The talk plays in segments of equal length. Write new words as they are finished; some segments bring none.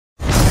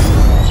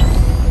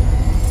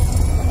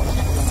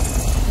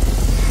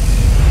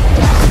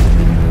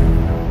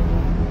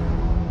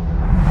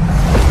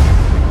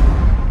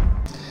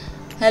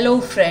Hello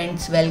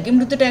friends, welcome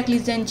to the Tech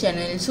Listen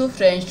channel. So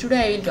friends, today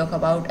I will talk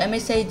about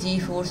MSI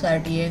GeForce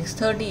RTX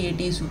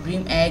 3080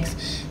 SUPRIM X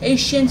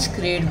Asian's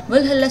Grade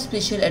Valhalla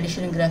Special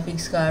Edition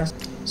graphics card.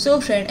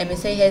 So friend,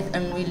 MSI has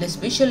unveiled a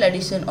special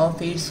edition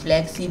of its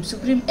flagship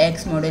SUPRIM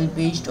X model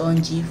based on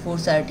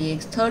GeForce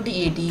RTX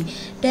 3080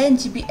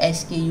 10GB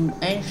SKU,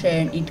 and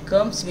friend, it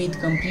comes with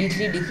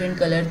completely different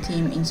color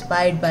theme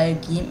inspired by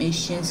game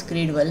Asian's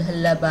Grade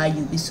Valhalla by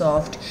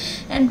Ubisoft.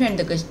 And friend,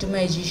 the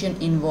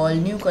customization involve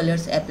new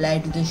colors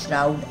applied to the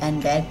shroud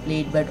and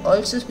backplate, but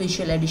also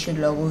special edition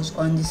logos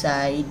on the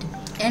side.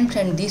 And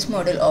friend, this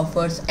model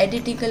offers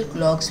identical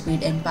clock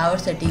speed and power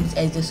settings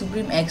as the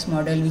SUPRIM X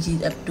model, which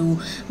is up to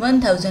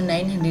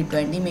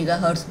 1920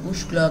 MHz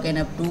push clock and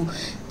up to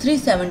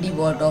 370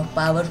 watt of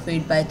power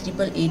fed by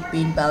 888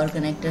 pin power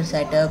connector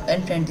setup.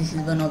 And friend, this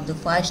is one of the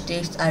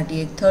fastest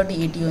RTX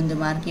 3080 on the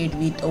market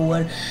with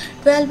over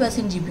 12%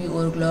 GPU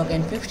overclock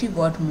and 50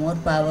 watt more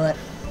power.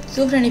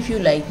 So friend, if you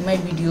like my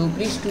video,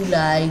 please do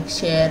like,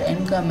 share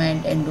and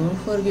comment, and don't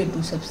forget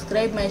to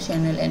subscribe my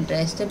channel and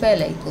press the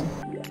bell icon.